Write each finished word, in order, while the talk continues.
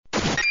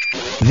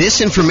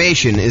This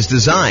information is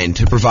designed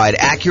to provide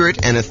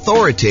accurate and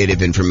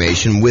authoritative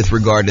information with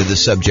regard to the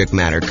subject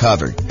matter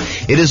covered.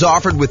 It is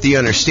offered with the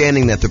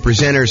understanding that the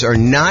presenters are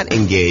not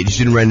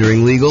engaged in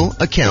rendering legal,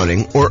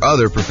 accounting, or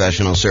other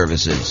professional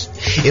services.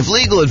 If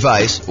legal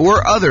advice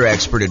or other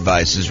expert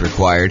advice is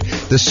required,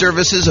 the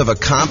services of a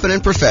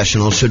competent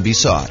professional should be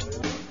sought.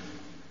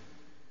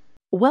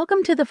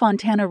 Welcome to the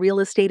Fontana Real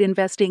Estate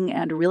Investing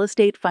and Real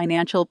Estate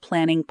Financial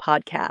Planning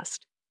Podcast.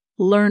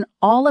 Learn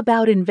all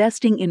about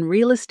investing in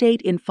real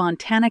estate in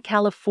Fontana,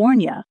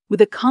 California, with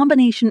a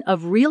combination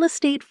of real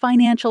estate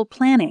financial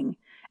planning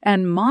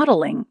and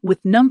modeling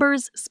with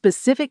numbers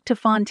specific to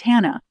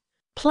Fontana,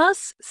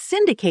 plus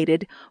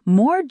syndicated,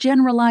 more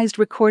generalized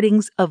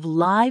recordings of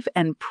live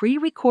and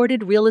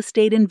pre-recorded real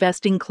estate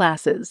investing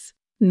classes,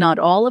 not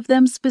all of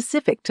them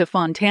specific to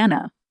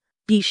Fontana.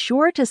 Be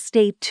sure to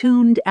stay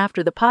tuned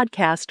after the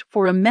podcast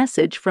for a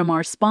message from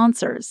our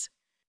sponsors.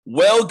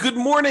 Well, good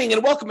morning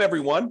and welcome,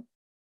 everyone.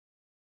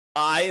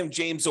 I am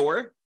James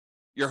Orr,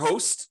 your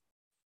host,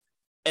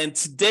 and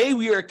today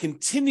we are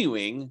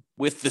continuing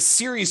with the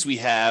series we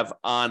have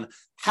on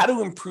how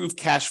to improve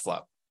cash flow.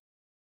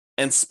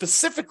 And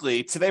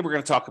specifically, today we're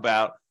going to talk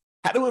about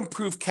how to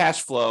improve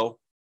cash flow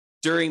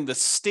during the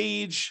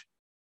stage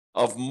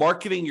of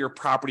marketing your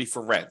property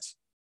for rent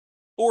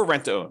or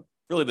rent to own.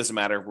 Really doesn't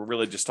matter. We're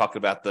really just talking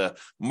about the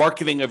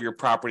marketing of your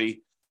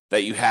property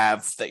that you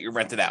have that you're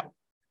rented out.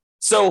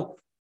 So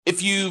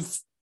if you've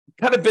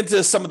kind of been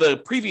to some of the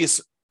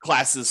previous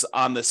classes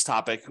on this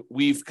topic,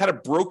 we've kind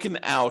of broken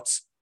out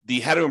the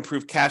how to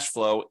improve cash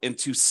flow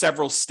into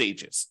several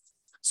stages.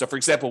 So for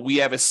example, we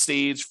have a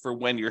stage for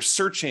when you're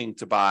searching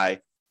to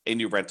buy a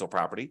new rental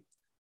property.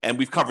 And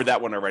we've covered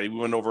that one already. We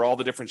went over all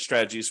the different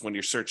strategies when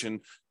you're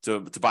searching to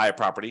buy a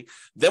property.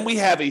 Then we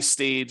have a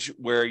stage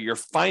where you're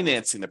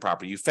financing the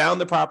property. You found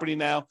the property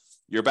now,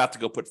 you're about to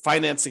go put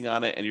financing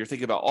on it, and you're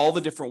thinking about all the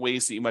different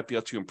ways that you might be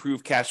able to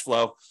improve cash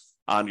flow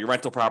on your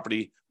rental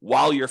property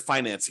while you're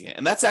financing it.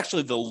 And that's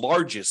actually the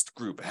largest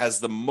group, it has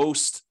the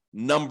most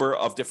number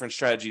of different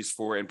strategies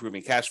for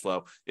improving cash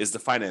flow, is the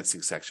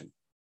financing section.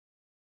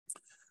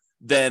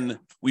 Then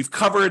we've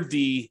covered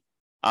the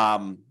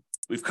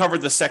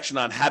section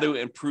on how to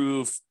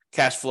improve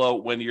cash flow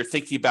when you're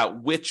thinking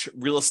about which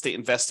real estate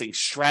investing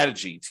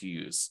strategy to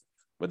use,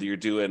 whether you're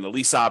doing a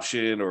lease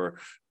option or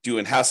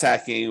doing house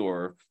hacking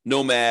or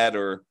nomad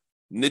or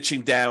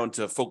niching down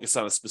to focus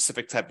on a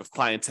specific type of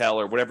clientele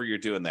or whatever you're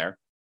doing there.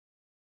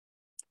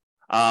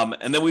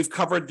 And then we've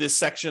covered this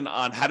section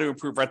on how to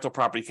improve rental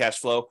property cash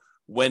flow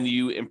when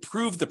you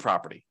improve the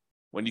property,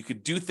 when you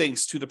could do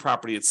things to the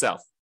property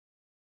itself.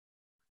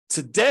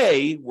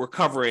 Today, we're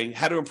covering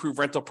how to improve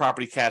rental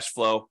property cash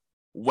flow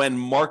when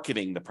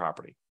marketing the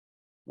property.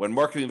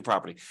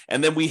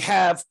 And then we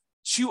have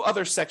two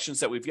other sections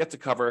that we've yet to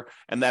cover,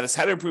 and that is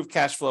how to improve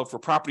cash flow for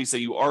properties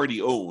that you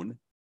already own,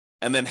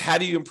 and then how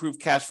do you improve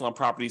cash flow on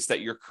properties that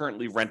you're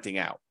currently renting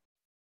out.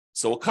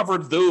 So we'll cover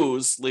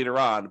those later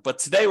on, but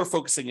today we're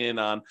focusing in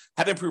on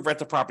how to improve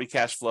rental property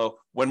cash flow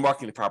when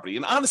marketing the property.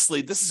 And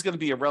honestly, this is going to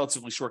be a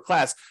relatively short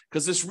class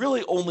because there's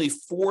really only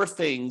 4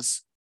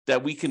 things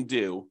that we can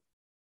do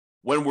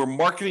when we're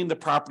marketing the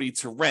property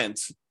to rent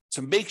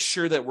to make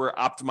sure that we're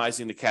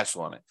optimizing the cash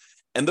flow on it.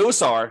 And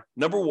those are,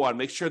 number 1,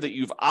 make sure that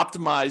you've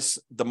optimized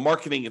the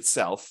marketing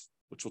itself,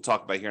 which we'll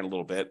talk about here in a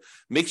little bit.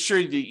 Make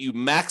sure that you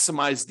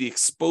maximize the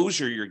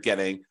exposure you're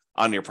getting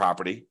on your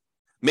property.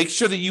 Make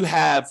sure that you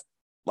have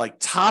like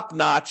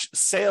top-notch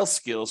sales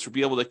skills for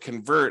being able to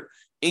convert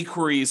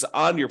inquiries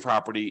on your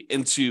property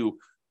into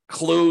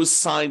closed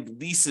signed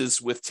leases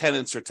with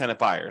tenants or tenant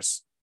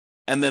buyers.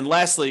 And then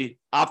lastly,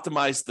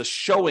 optimize the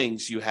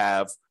showings you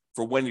have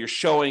for when you're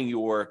showing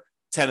your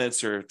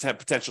tenants or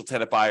potential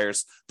tenant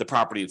buyers the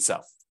property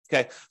itself.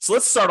 Okay, so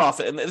let's start off.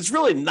 And there's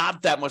really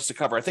not that much to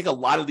cover. I think a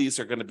lot of these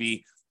are going to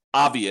be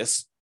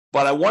obvious,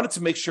 but I wanted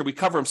to make sure we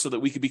cover them so that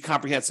we could be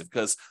comprehensive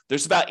because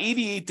there's about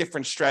 88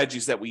 different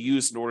strategies that we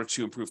use in order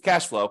to improve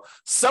cash flow.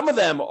 Some of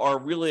them are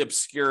really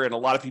obscure and a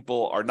lot of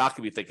people are not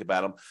going to be thinking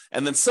about them.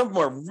 And then some of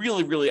them are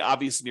really, really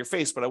obvious in your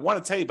face, but I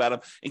want to tell you about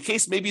them in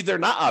case maybe they're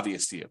not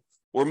obvious to you.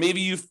 Or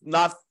maybe you've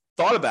not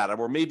thought about them,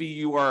 or maybe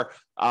you are,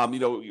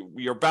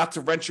 you're about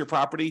to rent your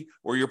property,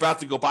 or you're about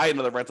to go buy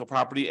another rental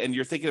property, and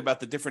you're thinking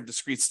about the different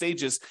discrete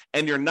stages,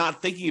 and you're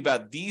not thinking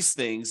about these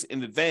things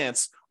in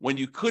advance when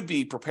you could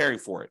be preparing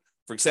for it.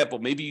 For example,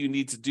 maybe you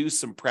need to do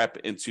some prep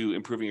into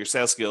improving your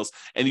sales skills,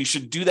 and you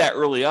should do that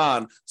early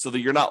on so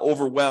that you're not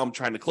overwhelmed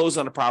trying to close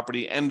on a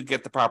property and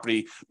get the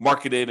property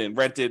marketed and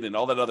rented and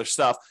all that other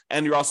stuff.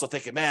 And you're also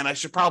thinking, man, I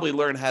should probably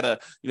learn how to,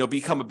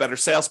 become a better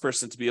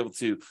salesperson to be able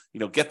to,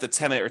 get the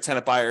tenant or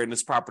tenant buyer in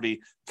this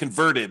property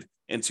converted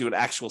into an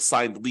actual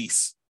signed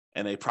lease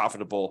and a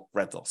profitable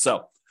rental.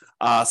 So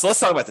let's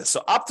talk about this.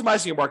 So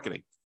optimizing your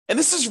marketing. And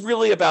this is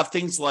really about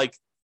things like,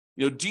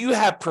 do you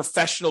have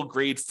professional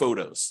grade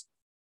photos?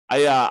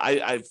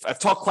 I've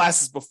taught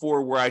classes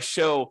before where I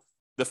show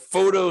the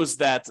photos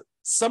that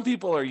some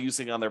people are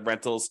using on their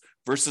rentals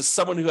versus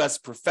someone who has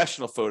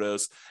professional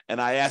photos.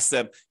 And I ask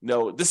them,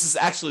 this is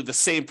actually the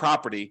same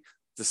property,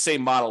 the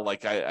same model.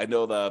 Like I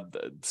know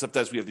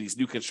sometimes we have these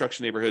new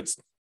construction neighborhoods,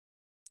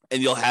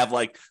 and you'll have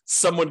like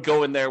someone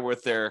go in there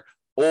with their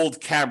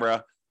old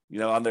camera,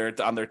 on their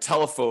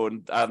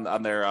telephone,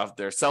 on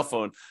their cell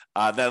phone,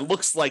 that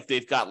looks like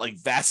they've got like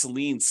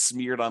Vaseline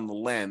smeared on the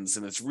lens,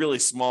 and it's really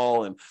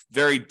small and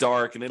very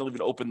dark, and they don't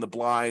even open the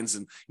blinds,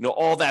 and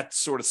all that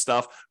sort of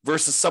stuff.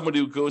 Versus someone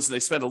who goes and they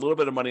spend a little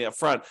bit of money up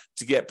front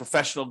to get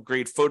professional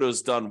grade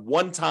photos done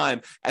one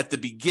time at the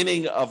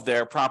beginning of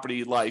their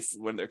property life,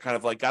 when they're kind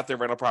of like got their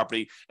rental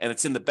property and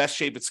it's in the best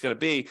shape it's going to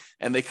be,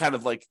 and they kind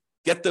of like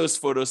get those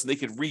photos and they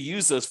can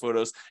reuse those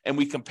photos, and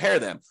we compare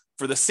them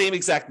for the same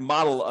exact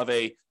model of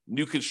a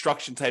new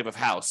construction type of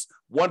house.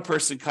 One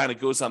person kind of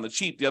goes on the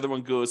cheap, the other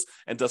one goes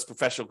and does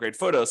professional grade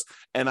photos.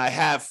 And I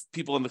have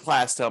people in the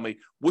class tell me,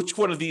 which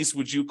one of these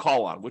would you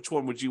call on? Which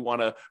one would you want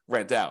to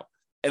rent out?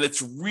 And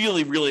it's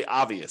really, really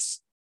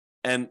obvious.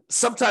 And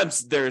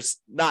sometimes there's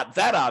not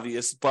that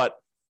obvious, but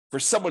for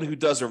someone who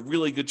does a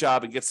really good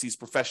job and gets these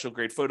professional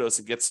grade photos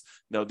and gets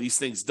these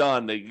things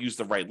done, they use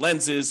the right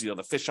lenses, the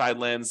fisheye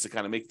lens to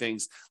kind of make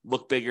things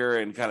look bigger,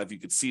 and kind of you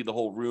could see the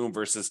whole room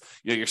versus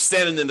you're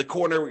standing in the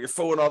corner with your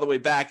phone all the way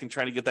back and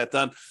trying to get that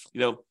done.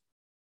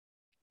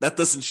 That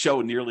doesn't show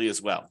nearly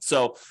as well.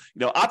 So,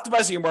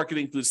 optimizing your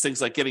marketing includes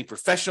things like getting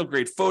professional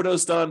grade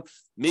photos done.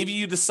 Maybe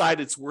you decide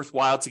it's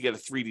worthwhile to get a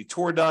 3D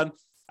tour done.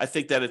 I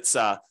think that it's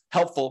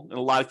helpful in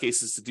a lot of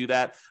cases to do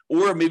that.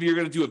 Or maybe you're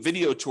going to do a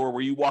video tour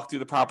where you walk through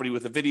the property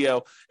with a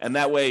video. And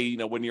that way,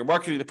 when you're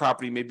marketing the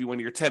property, maybe when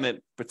your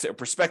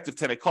prospective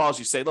tenant calls,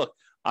 you say, look,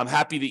 I'm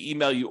happy to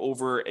email you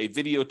over a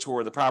video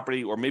tour of the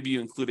property, or maybe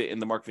you include it in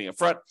the marketing up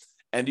front,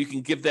 and you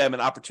can give them an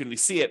opportunity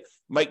to see it.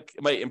 Might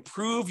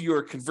improve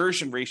your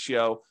conversion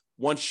ratio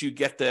once you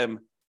get them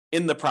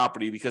in the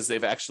property, because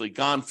they've actually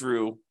gone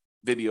through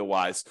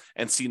video-wise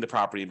and seen the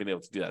property and been able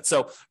to do that.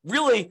 So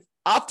really,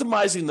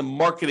 optimizing the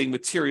marketing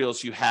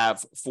materials you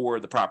have for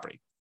the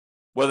property,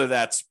 whether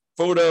that's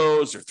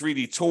photos or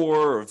 3D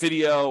tour or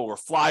video or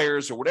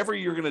flyers or whatever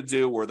you're going to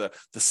do, or the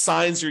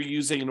signs you're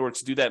using in order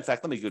to do that. In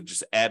fact, let me go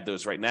just add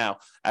those right now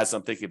as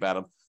I'm thinking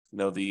about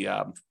them.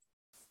 The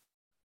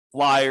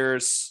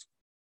flyers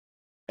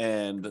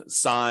and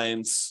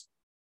signs,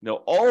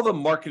 all the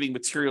marketing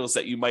materials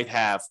that you might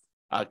have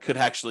could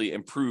actually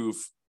improve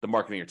the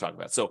marketing you're talking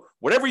about. So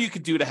whatever you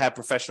could do to have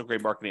professional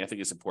grade marketing, I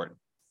think is important.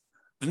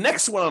 The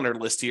next one on our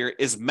list here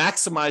is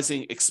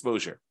maximizing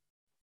exposure.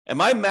 Am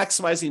I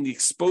maximizing the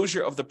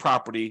exposure of the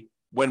property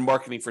when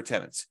marketing for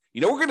tenants?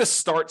 We're going to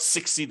start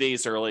 60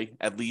 days early,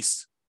 at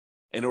least,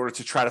 in order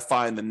to try to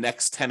find the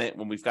next tenant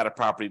when we've got a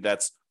property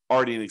that's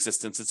already in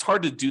existence. It's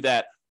hard to do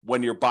that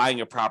when you're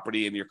buying a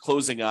property and you're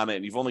closing on it,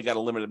 and you've only got a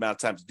limited amount of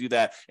time to do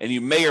that, and you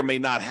may or may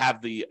not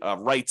have the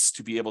rights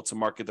to be able to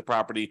market the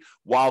property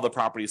while the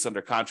property is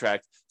under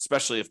contract,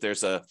 especially if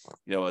there's a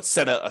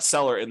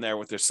seller in there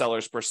with their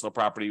seller's personal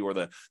property, or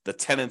the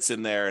tenants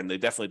in there, and they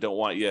definitely don't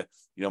want you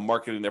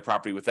marketing their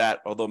property with that,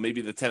 although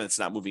maybe the tenant's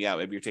not moving out,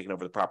 maybe you're taking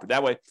over the property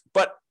that way.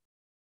 But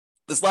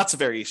there's lots of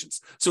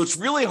variations. So it's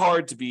really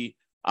hard to be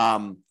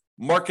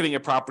marketing a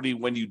property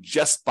when you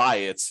just buy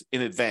it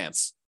in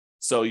advance.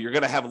 So you're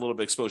going to have a little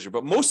bit of exposure.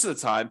 But most of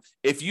the time,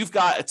 if you've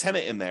got a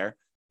tenant in there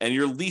and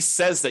your lease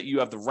says that you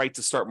have the right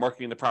to start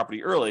marketing the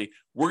property early,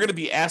 we're going to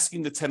be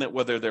asking the tenant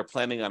whether they're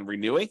planning on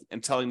renewing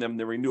and telling them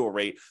the renewal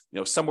rate,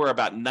 somewhere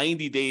about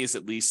 90 days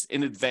at least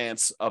in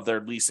advance of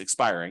their lease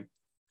expiring.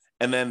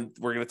 And then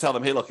we're going to tell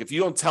them, hey, look, if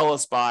you don't tell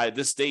us by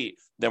this date,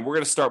 then we're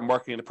going to start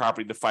marketing the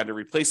property to find a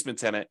replacement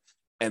tenant.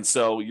 And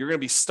so you're going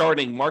to be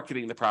starting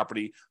marketing the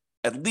property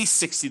at least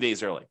 60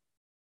 days early.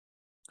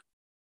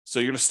 So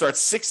you're going to start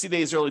 60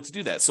 days early to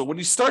do that. So when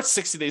you start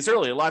 60 days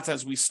early, a lot of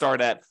times we start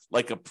at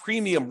like a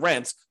premium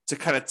rent to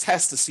kind of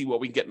test to see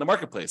what we can get in the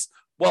marketplace.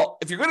 Well,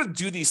 if you're going to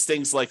do these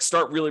things like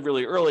start really,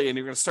 really early and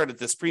you're going to start at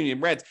this premium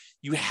rent,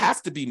 you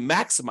have to be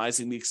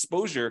maximizing the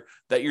exposure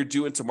that you're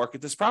doing to market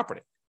this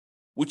property,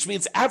 which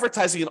means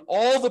advertising in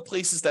all the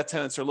places that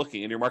tenants are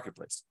looking in your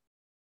marketplace.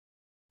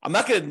 I'm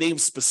not going to name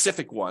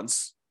specific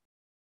ones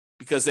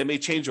because they may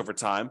change over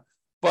time.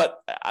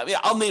 But I mean,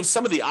 I'll name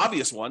some of the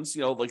obvious ones,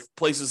 like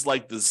places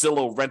like the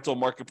Zillow rental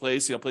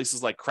marketplace,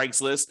 places like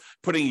Craigslist,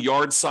 putting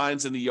yard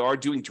signs in the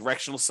yard, doing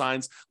directional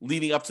signs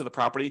leading up to the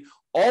property,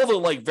 all the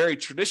like very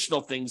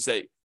traditional things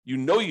that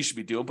you should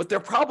be doing. But there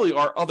probably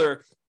are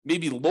other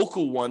maybe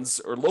local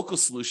ones or local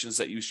solutions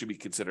that you should be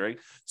considering.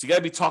 So you got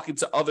to be talking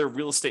to other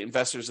real estate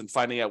investors and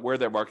finding out where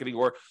they're marketing,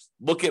 or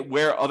look at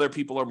where other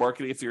people are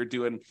marketing. If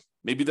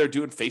maybe they're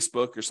doing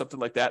Facebook or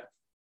something like that.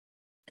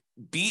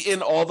 Be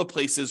in all the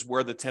places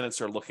where the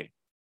tenants are looking.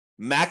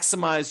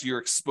 Maximize your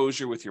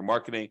exposure with your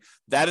marketing.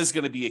 That is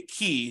going to be a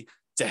key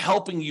to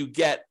helping you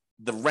get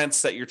the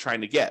rents that you're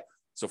trying to get.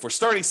 So if we're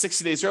starting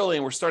 60 days early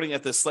and we're starting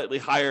at this slightly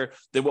higher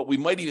than what we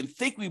might even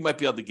think we might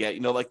be able to get,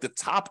 like the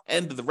top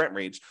end of the rent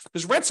range,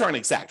 because rents aren't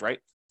exact, right?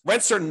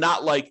 Rents are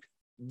not like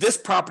this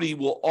property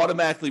will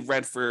automatically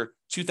rent for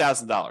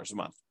 $2,000 a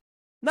month.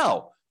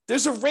 No,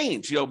 there's a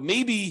range.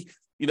 Maybe,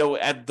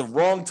 at the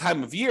wrong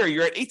time of year,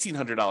 you're at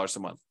 $1,800 a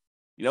month.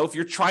 If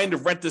you're trying to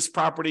rent this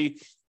property,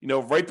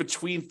 right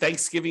between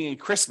Thanksgiving and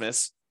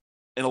Christmas,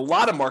 in a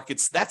lot of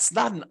markets, that's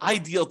not an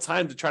ideal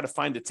time to try to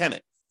find a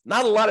tenant.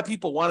 Not a lot of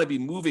people want to be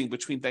moving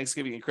between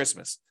Thanksgiving and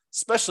Christmas,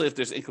 especially if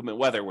there's inclement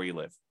weather where you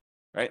live,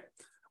 right?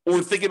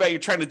 Or think about you're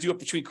trying to do it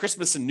between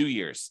Christmas and New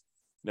Year's.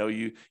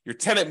 Your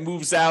tenant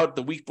moves out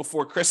the week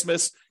before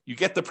Christmas, you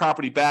get the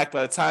property back.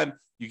 By the time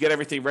you get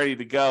everything ready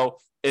to go,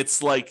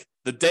 it's like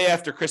the day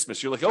after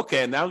Christmas. You're like,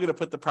 okay, now I'm going to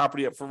put the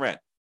property up for rent.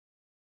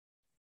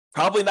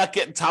 Probably not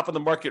getting top of the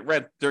market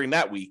rent during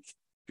that week.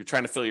 If you're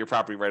trying to fill your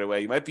property right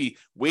away, you might be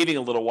waiting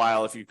a little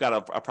while if you've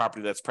got a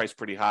property that's priced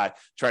pretty high,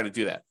 trying to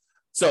do that.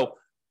 So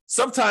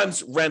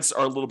sometimes rents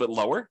are a little bit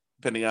lower,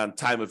 depending on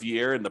time of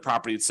year and the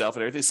property itself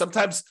and everything.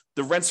 Sometimes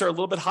the rents are a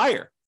little bit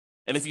higher.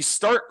 And if you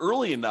start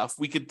early enough,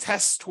 we could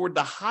test toward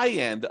the high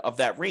end of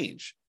that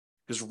range,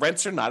 because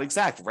rents are not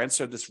exact.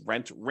 Rents are this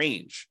rent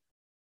range.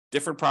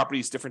 Different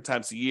properties, different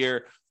times of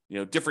year,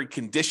 different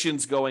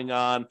conditions going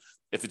on.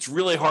 If it's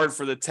really hard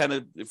for the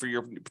tenant, for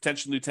your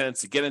potential new tenants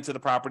to get into the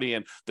property,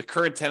 and the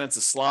current tenant's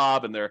a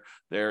slob, and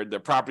their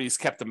property's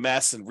kept a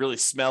mess and really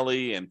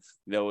smelly, and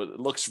it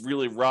looks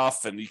really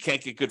rough, and you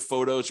can't get good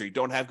photos, or you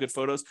don't have good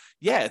photos,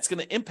 it's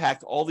going to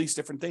impact all these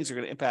different things. Are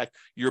going to impact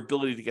your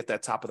ability to get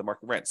that top of the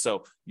market rent.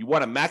 So you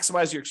want to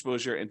maximize your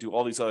exposure and do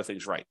all these other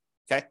things right.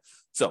 Okay,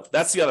 so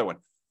that's the other one.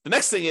 The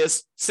next thing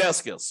is sales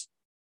skills.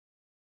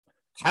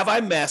 Have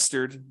I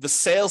mastered the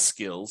sales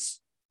skills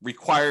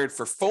required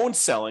for phone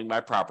selling my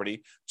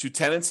property to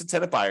tenants and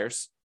tenant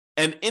buyers,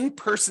 and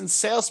in-person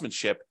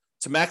salesmanship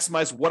to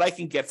maximize what I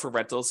can get for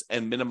rentals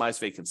and minimize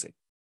vacancy?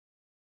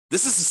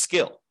 This is a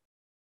skill.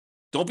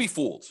 Don't be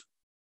fooled.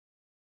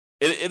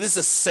 It is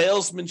a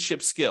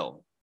salesmanship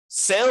skill.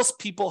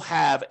 Salespeople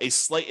have a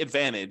slight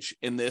advantage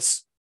in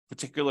this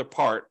particular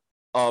part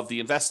of the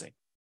investing,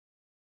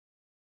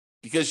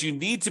 because you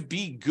need to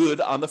be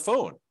good on the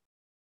phone.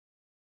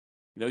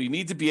 You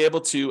need to be able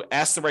to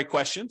ask the right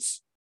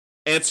questions,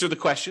 answer the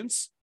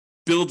questions,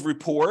 build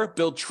rapport,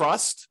 build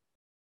trust,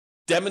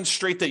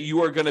 demonstrate that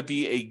you are going to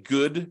be a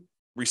good,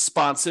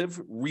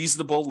 responsive,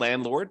 reasonable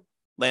landlord,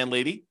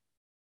 landlady.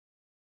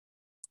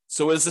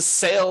 So it is a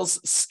sales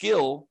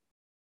skill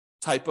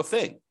type of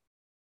thing.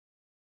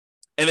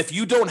 And if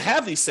you don't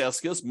have these sales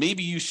skills,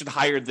 maybe you should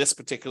hire this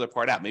particular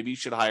part out. Maybe you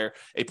should hire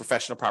a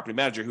professional property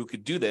manager who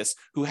could do this,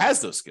 who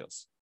has those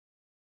skills.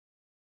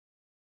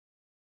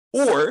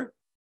 Or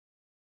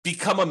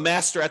become a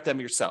master at them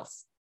yourself.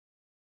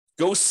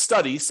 Go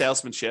study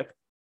salesmanship.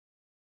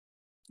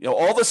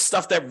 All the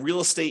stuff that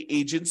real estate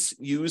agents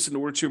use in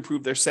order to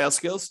improve their sales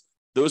skills,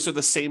 those are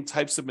the same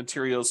types of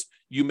materials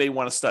you may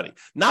want to study.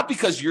 Not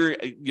because you're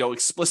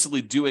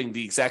explicitly doing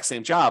the exact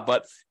same job,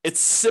 but it's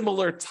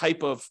similar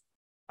type of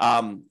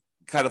kind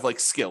of like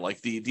skill,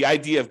 like the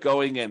idea of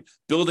going and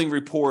building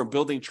rapport and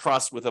building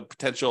trust with a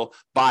potential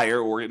buyer,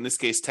 or in this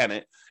case,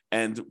 tenant,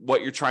 and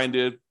what you're trying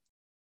to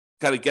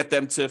kind of get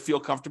them to feel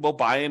comfortable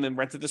buying and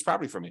renting this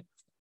property from you,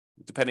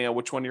 depending on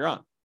which one you're on.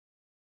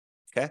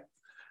 Okay.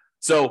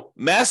 So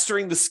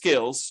mastering the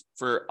skills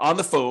for on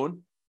the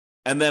phone,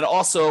 and then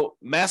also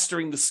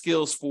mastering the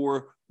skills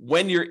for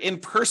when you're in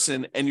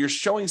person and you're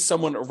showing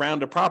someone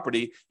around a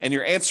property and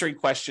you're answering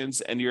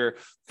questions and you're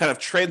kind of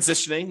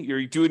transitioning,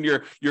 you're doing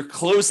your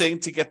closing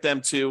to get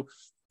them to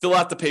fill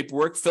out the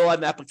paperwork, fill out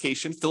an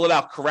application, fill it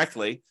out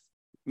correctly,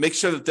 make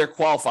sure that they're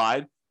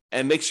qualified,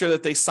 and make sure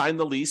that they sign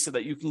the lease so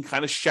that you can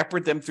kind of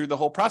shepherd them through the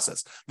whole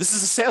process. This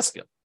is a sales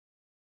skill.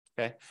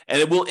 Okay.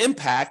 And it will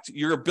impact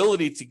your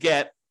ability to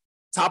get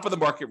top of the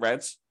market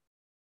rent,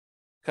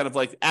 kind of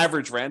like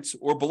average rent,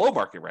 or below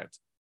market rent,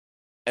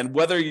 and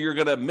whether you're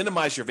going to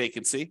minimize your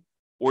vacancy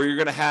or you're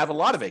going to have a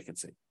lot of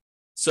vacancy.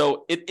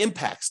 So it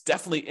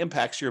definitely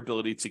impacts your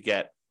ability to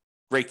get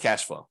great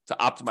cash flow, to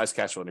optimize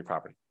cash flow on your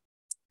property.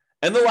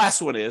 And the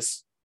last one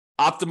is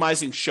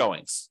optimizing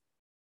showings.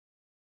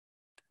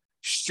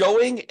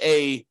 Showing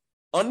a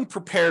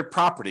unprepared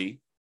property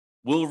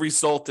will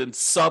result in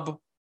subpar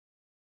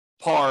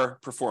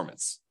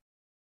performance.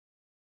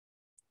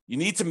 You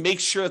need to make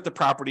sure that the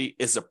property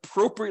is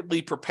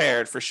appropriately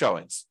prepared for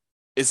showings.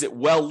 Is it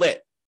well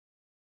lit?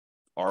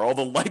 Are all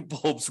the light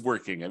bulbs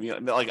working? I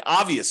mean, like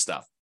obvious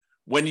stuff.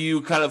 When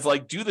you kind of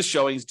like do the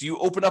showings, do you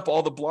open up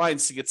all the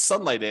blinds to get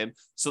sunlight in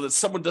so that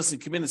someone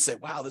doesn't come in and say,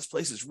 wow, this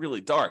place is really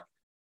dark?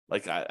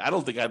 Like, I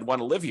don't think I'd want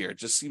to live here. It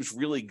just seems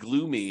really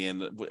gloomy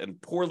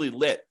and poorly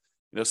lit,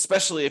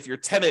 especially if your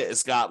tenant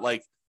has got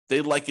they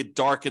like it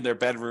dark in their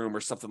bedroom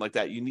or something like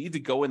that. You need to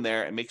go in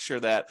there and make sure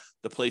that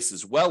the place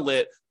is well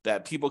lit,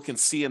 that people can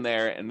see in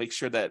there, and make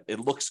sure that it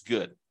looks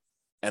good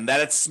and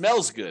that it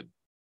smells good.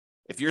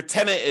 If your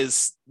tenant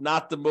is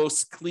not the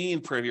most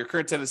clean, your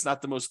current tenant is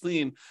not the most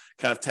clean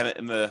kind of tenant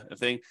in the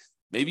thing,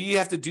 maybe you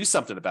have to do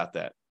something about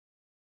that.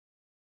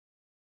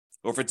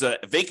 Or if it's a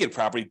vacant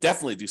property,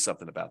 definitely do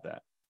something about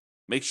that.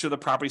 Make sure the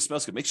property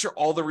smells good. Make sure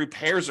all the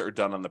repairs are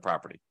done on the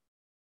property.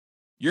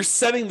 You're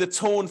setting the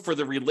tone for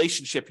the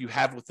relationship you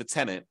have with the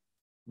tenant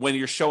when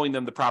you're showing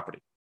them the property.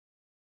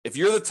 If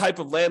you're the type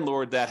of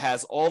landlord that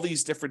has all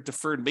these different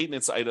deferred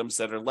maintenance items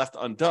that are left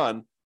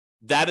undone,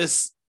 that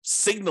is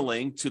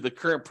signaling to the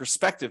current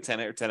prospective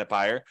tenant or tenant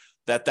buyer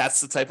that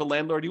that's the type of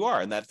landlord you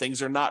are and that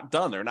things are not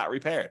done, they're not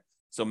repaired.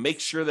 So make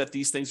sure that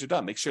these things are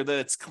done. Make sure that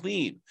it's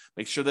clean.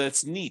 Make sure that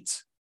it's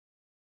neat.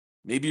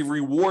 Maybe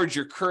reward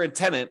your current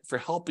tenant for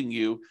helping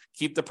you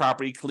keep the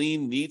property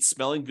clean, neat,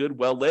 smelling good,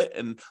 well lit,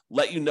 and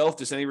let you know if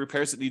there's any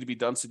repairs that need to be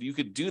done so that you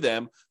could do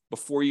them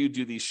before you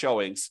do these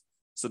showings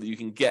so that you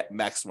can get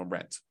maximum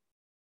rent.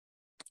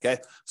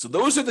 Okay, so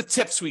those are the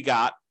tips we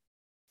got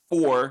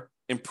for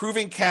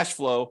improving cash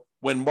flow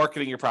when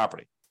marketing your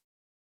property.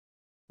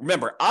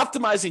 Remember,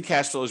 optimizing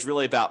cash flow is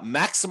really about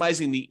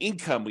maximizing the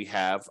income we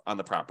have on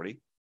the property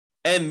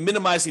and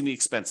minimizing the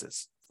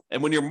expenses.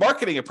 And when you're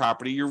marketing a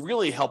property, you're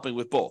really helping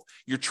with both.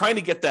 You're trying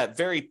to get that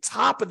very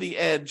top of the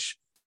edge,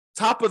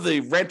 top of the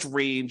rent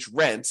range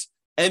rent,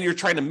 and you're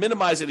trying to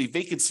minimize any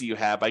vacancy you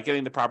have by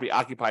getting the property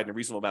occupied in a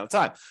reasonable amount of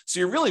time. So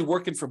you're really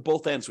working for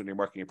both ends when you're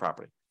marketing your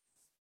property.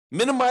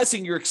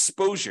 Minimizing your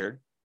exposure,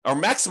 or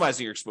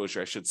maximizing your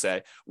exposure, I should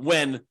say,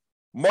 when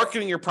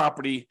marketing your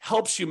property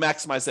helps you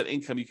maximize that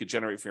income you could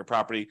generate from your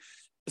property.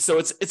 So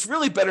it's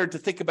really better to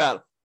think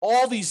about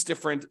all these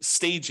different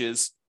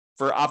stages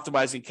for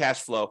optimizing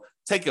cash flow.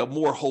 Take a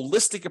more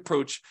holistic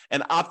approach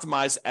and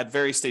optimize at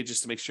various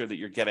stages to make sure that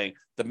you're getting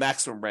the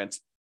maximum rent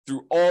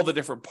through all the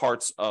different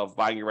parts of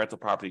buying your rental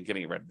property and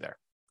getting it rented there.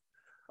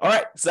 All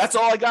right, so that's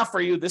all I got for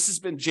you. This has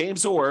been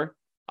James Orr.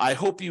 I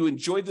hope you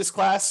enjoyed this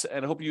class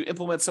and I hope you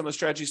implement some of the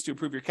strategies to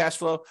improve your cash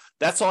flow.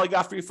 That's all I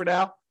got for you for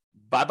now.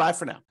 Bye-bye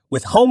for now.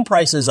 With home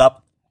prices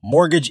up,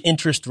 mortgage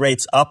interest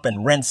rates up,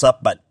 and rents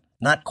up, but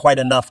not quite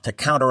enough to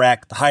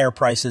counteract the higher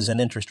prices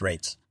and interest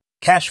rates,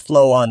 cash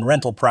flow on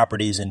rental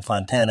properties in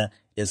Fontana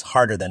is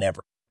harder than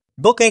ever.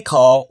 Book a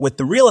call with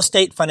the Real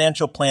Estate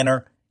Financial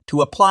Planner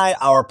to apply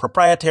our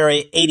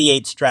proprietary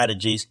 88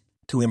 strategies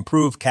to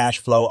improve cash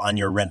flow on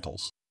your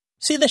rentals.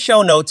 See the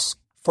show notes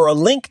for a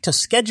link to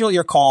schedule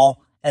your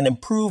call and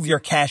improve your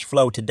cash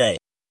flow today.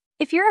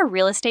 If you're a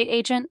real estate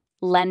agent,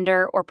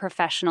 lender, or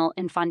professional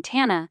in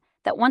Fontana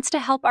that wants to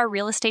help our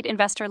real estate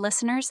investor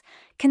listeners,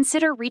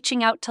 consider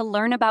reaching out to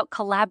learn about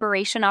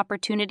collaboration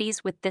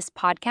opportunities with this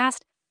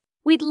podcast.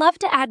 We'd love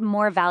to add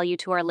more value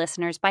to our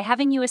listeners by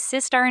having you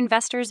assist our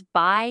investors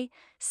buy,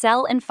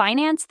 sell, and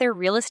finance their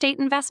real estate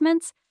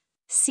investments.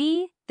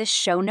 See the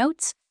show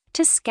notes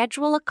to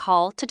schedule a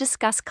call to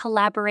discuss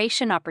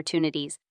collaboration opportunities